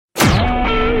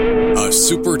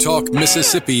SuperTalk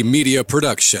Mississippi media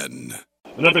production.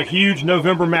 Another huge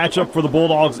November matchup for the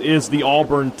Bulldogs is the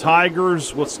Auburn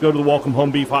Tigers. Let's go to the Welcome Home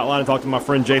Beef hotline and talk to my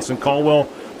friend Jason Caldwell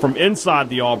from inside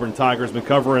the Auburn Tigers. Been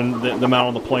covering them out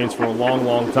on the Plains for a long,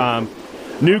 long time.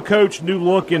 New coach, new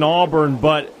look in Auburn,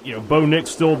 but Bo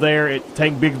Nix still there.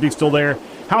 Tank Bigsby's still there.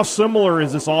 How similar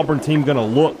is this Auburn team going to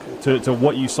look to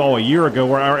what you saw a year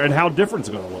ago, and how different is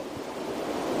it going to look?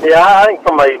 Yeah, I think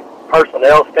from a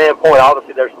personnel standpoint,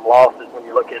 obviously there's some losses when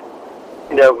you look at,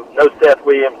 no Seth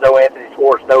Williams, no Anthony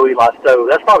Schwartz, no Eli Stove.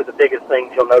 That's probably the biggest thing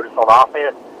you'll notice on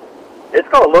offense. It's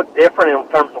going to look different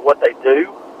in terms of what they do.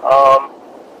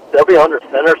 They'll be under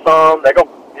center some. They're going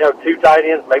to, 2 tight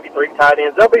ends, maybe 3 tight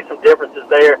ends. There'll be some differences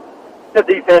there.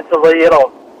 Defensively,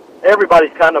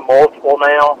 everybody's kind of multiple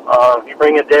now. You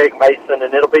bring in Derek Mason,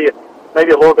 and it'll be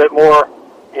maybe a little bit more,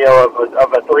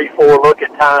 of a 3-4 look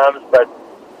at times. But,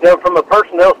 from a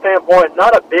personnel standpoint,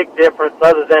 not a big difference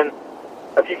other than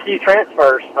a few key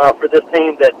transfers for this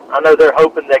team that I know they're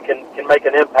hoping that can make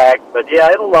an impact. But,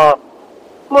 yeah, it'll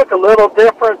look a little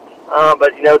different.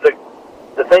 But,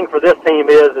 the thing for this team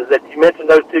is that you mentioned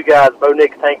those 2 guys, Bo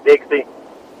Nix, Tank Bigsby.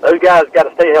 Those guys got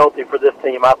to stay healthy for this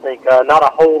team, I think. Not a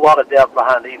whole lot of depth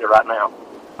behind either right now.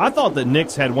 I thought that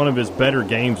Nix had one of his better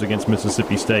games against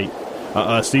Mississippi State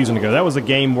a season ago. That was a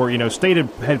game where, State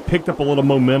had picked up a little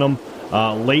momentum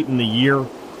late in the year.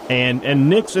 And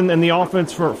Nix and the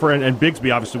offense and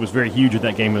Bigsby obviously was very huge at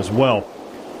that game as well.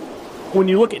 When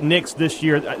you look at Nix this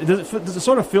year, does it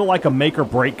sort of feel like a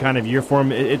make-or-break kind of year for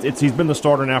him? He's been the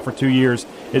starter now for 2 years.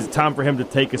 Is it time for him to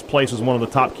take his place as one of the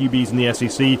top QBs in the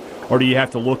SEC, or do you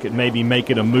have to look at maybe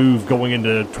making a move going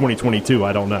into 2022?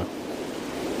 I don't know.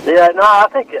 Yeah, no, I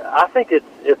think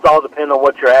it's all dependent on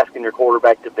what you're asking your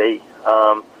quarterback to be.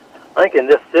 I think in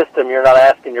this system, you're not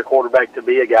asking your quarterback to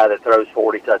be a guy that throws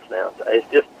 40 touchdowns. It's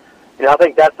just, I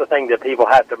think that's the thing that people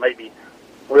have to maybe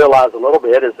realize a little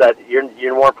bit is that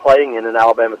you weren't playing in an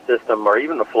Alabama system or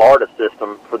even the Florida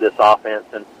system for this offense.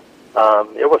 And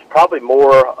it was probably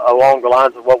more along the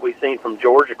lines of what we've seen from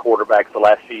Georgia quarterbacks the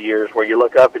last few years, where you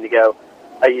look up and you go,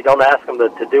 hey, you don't ask them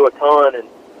to do a ton. And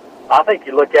I think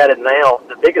you look at it now,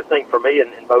 the biggest thing for me and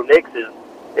Bo Nix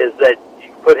is that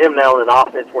you put him now in an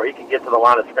offense where he can get to the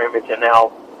line of scrimmage and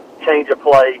now change a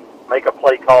play, make a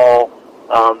play call.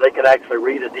 They can actually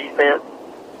read a defense.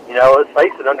 Let's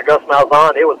face it, under Gus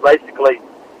Malzahn, it was basically,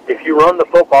 if you run the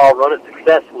football, run it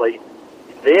successfully,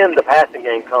 then the passing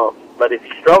game comes. But if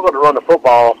you struggle to run the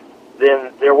football,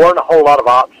 then there weren't a whole lot of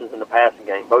options in the passing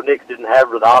game. Bo Nix didn't have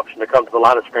the option to come to the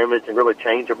line of scrimmage and really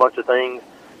change a bunch of things.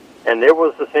 And there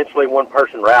was essentially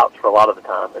one-person routes for a lot of the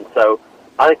time. And so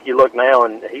I think you look now,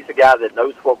 and he's a guy that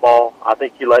knows football. I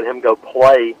think you let him go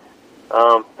play.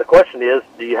 The question is,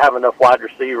 do you have enough wide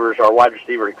receivers or wide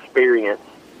receiver experience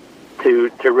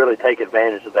to really take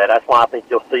advantage of that? That's why I think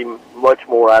you'll see much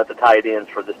more out of the tight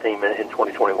ends for this team in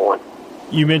 2021.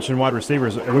 You mentioned wide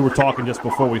receivers. We were talking just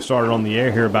before we started on the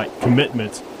air here about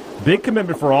commitments. Big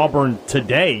commitment for Auburn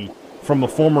today from a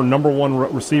former number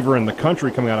 1 receiver in the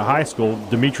country coming out of high school,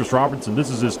 Demetrius Robertson. This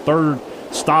is his 3rd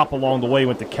stop along the way. He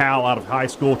went to Cal out of high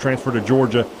school, transferred to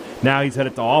Georgia. Now he's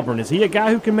headed to Auburn. Is he a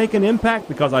guy who can make an impact?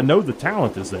 Because I know the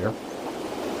talent is there.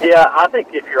 Yeah, I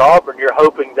think if you're Auburn, you're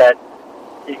hoping that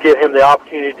you give him the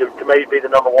opportunity to maybe be the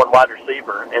number 1 wide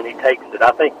receiver, and he takes it.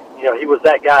 I think, he was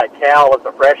that guy at Cal as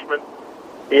a freshman.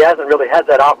 He hasn't really had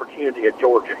that opportunity at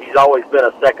Georgia. He's always been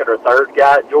a 2nd or 3rd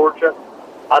guy at Georgia.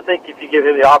 I think if you give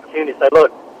him the opportunity to say,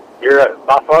 look, you're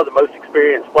by far the most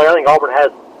experienced player. I think Auburn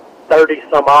has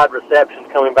 30-some-odd receptions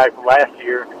coming back from last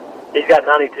year. He's got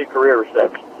 92 career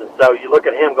receptions. And so you look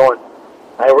at him going,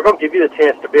 hey, we're going to give you the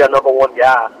chance to be a number 1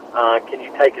 guy. Can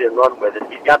you take it and run with it?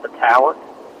 He's got the talent.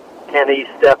 Can he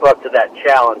step up to that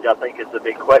challenge, I think, is the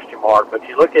big question mark. But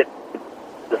you look at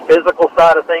the physical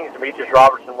side of things, Demetrius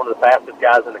Robertson, one of the fastest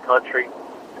guys in the country.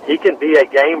 He can be a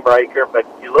game breaker, but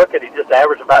you look at, he just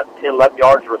averaged about 10, 11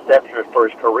 yards of reception for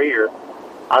his career.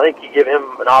 I think you give him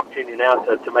an opportunity now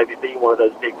to maybe be one of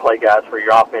those big play guys for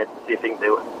your offense and see if he can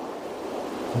do it.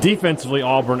 Defensively,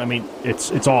 Auburn,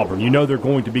 it's Auburn. They're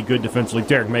going to be good defensively.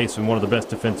 Derek Mason, one of the best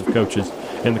defensive coaches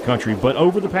in the country. But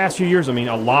over the past few years, a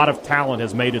lot of talent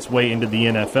has made its way into the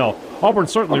NFL. Auburn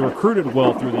certainly recruited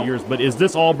well through the years, but is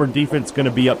this Auburn defense going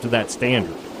to be up to that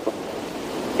standard?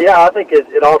 Yeah, I think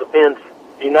it all depends.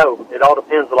 It all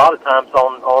depends a lot of times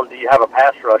on do you have a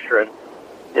pass rusher, and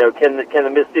can the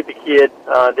Mississippi kid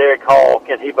Derek Hall,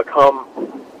 can he become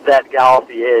that guy off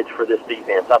the edge for this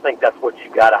defense? I think that's what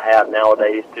you've got to have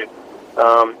nowadays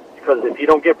because if you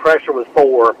don't get pressure with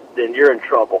 4, then you're in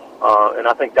trouble. And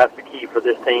I think that's the key for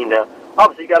this team now.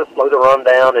 Obviously, you got to slow the run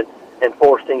down and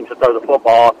force teams to throw the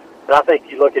football. And I think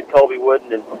you look at Colby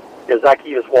Wooden and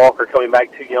Zacchaeus Walker coming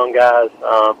back, 2 young guys,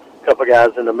 a couple of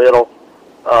guys in the middle.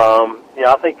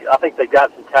 I think they've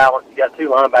got some talent. You got 2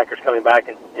 linebackers coming back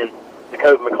in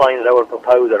Dakota McClain and Owen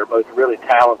Poe that are both really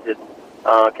talented,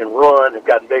 can run, have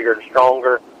gotten bigger and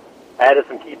stronger. Added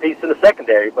some key pieces in the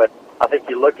secondary, but I think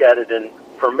you look at it, and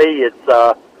for me, it's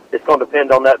going to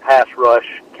depend on that pass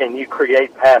rush. Can you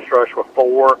create pass rush with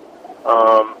 4?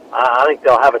 I think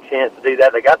they'll have a chance to do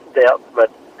that. They got some depth,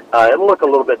 but it'll look a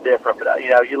little bit different. But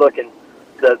you look in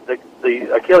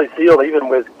the Achilles heel, even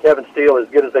with Kevin Steele, as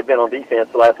good as they've been on defense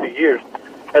the last few years,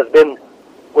 has been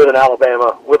with an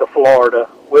Alabama, with a Florida,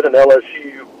 with an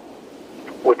LSU,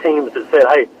 with teams that said,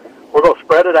 hey, we're going to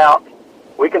spread it out.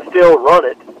 We can still run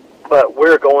it, but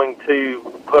we're going to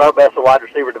put our best wide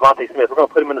receiver, Devontae Smith. We're going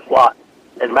to put him in the slot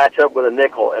and match up with a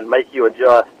nickel and make you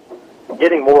adjust.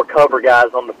 Getting more cover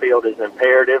guys on the field is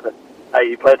imperative. And, hey,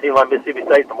 you play a team like Mississippi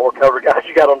State, the more cover guys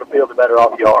you got on the field, the better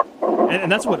off you are.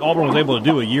 And that's what Auburn was able to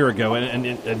do a year ago.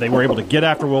 And they were able to get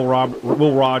after Will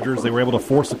Rogers. They were able to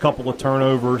force a couple of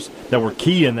turnovers that were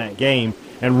key in that game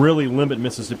and really limit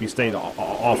Mississippi State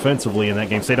offensively in that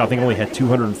game. State, I think, only had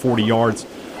 240 yards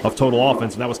of total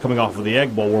offense, and that was coming off of the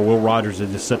Egg Bowl where Will Rogers had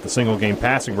just set the single-game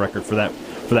passing record for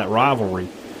that rivalry.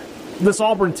 This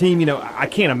Auburn team, I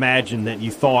can't imagine that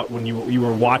you thought when you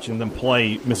were watching them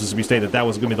play Mississippi State that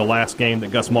was going to be the last game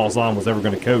that Gus Malzahn was ever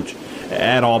going to coach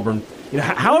at Auburn.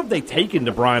 How have they taken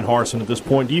to Brian Harsin at this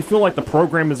point? Do you feel like the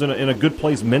program is in a good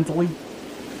place mentally?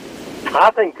 I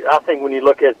think when you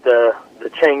look at the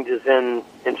changes in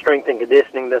strength and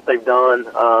conditioning that they've done,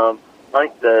 I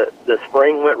think the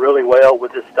spring went really well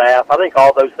with the staff. I think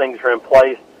all those things are in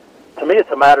place. To me,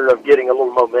 it's a matter of getting a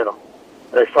little momentum.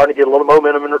 They're starting to get a little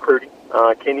momentum in recruiting.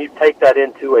 Can you take that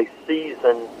into a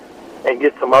season and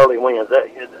get some early wins?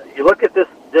 You look at this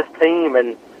team,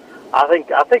 and I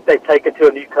think they've taken to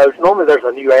a new coach. Normally there's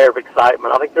a new air of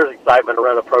excitement. I think there's excitement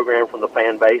around the program from the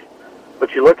fan base.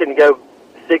 But you look and you go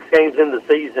 6 games into the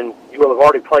season, you will have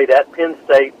already played at Penn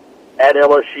State, at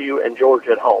LSU, and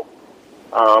Georgia at home.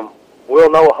 We'll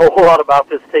know a whole lot about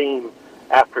this team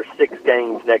after 6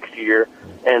 games next year.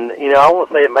 And, I won't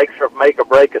say it make or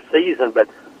break a season, but,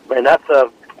 man, that's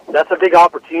a big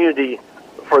opportunity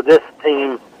for this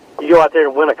team. You go out there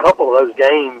and win a couple of those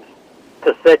games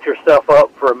to set yourself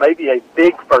up for maybe a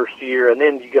big first year, and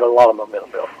then you get a lot of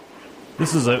momentum built.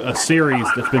 This is a series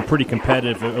that's been pretty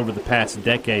competitive over the past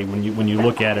decade when you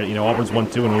look at it. Auburn's won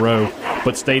 2 in a row,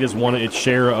 but State has won its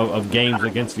share of games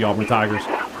against the Auburn Tigers.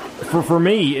 For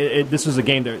me, this is a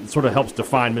game that sort of helps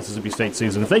define Mississippi State's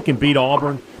season. If they can beat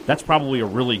Auburn, that's probably a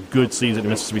really good season at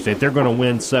Mississippi State. They're going to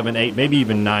win 7, 8, maybe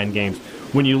even 9 games.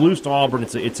 When you lose to Auburn,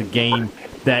 it's a game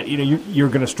that you're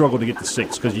going to struggle to get to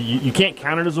 6 because you can't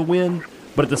count it as a win,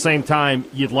 but at the same time,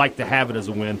 you'd like to have it as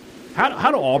a win.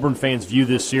 How do Auburn fans view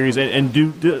this series? And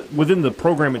do within the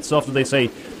program itself, do they say,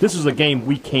 this is a game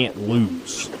we can't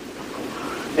lose?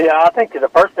 Yeah, I think the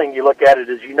first thing you look at it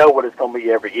is what it's going to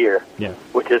be every year,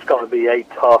 which is going to be a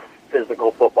tough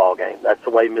physical football game. That's the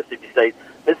way Mississippi State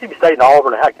and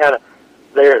Auburn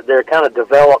they're kind of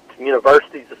developed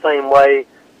universities the same way.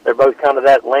 They're both kind of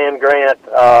that land grant,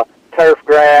 turf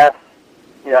grass,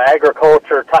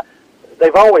 agriculture.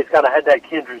 They've always kind of had that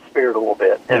kindred spirit a little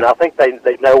bit, and I think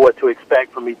they know what to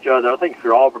expect from each other. I think if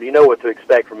you're Auburn, you know what to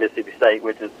expect from Mississippi State,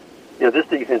 which is this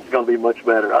defense is going to be much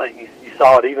better. I think you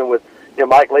saw it even with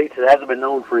Mike Leach. It hasn't been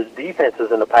known for his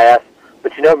defenses in the past,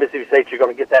 but Mississippi State, you're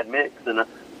going to get that mix. And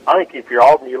I think if you're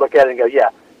Auburn, you look at it and go,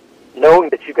 knowing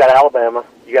that you've got Alabama,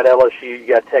 you got LSU, you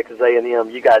got Texas A&M,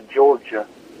 you got Georgia,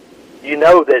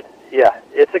 that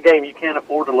it's a game you can't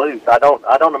afford to lose. I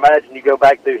don't imagine you go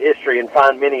back through history and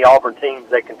find many Auburn teams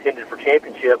that contended for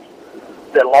championships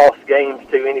that lost games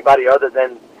to anybody other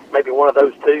than maybe one of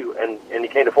those 2, and you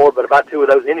can't afford but about 2 of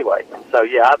those anyway. And so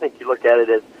I think you look at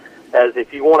it as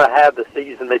if you want to have the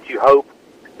season that you hope,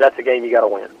 that's a game you got to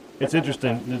win. It's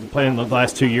interesting playing the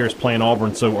last 2 years playing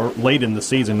Auburn so late in the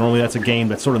season. Normally that's a game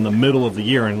that's sort of in the middle of the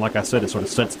year, and like I said, it sort of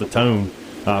sets the tone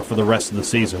for the rest of the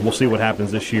season. We'll see what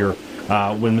happens this year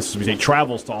when Mississippi State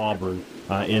travels to Auburn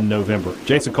in November.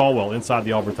 Jason Caldwell, inside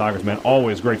the Auburn Tigers, man,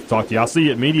 always great to talk to you. I'll see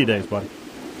you at Media Days, buddy.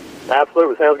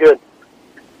 Absolutely. Sounds good.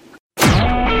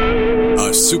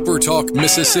 A SuperTalk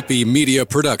Mississippi media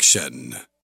production.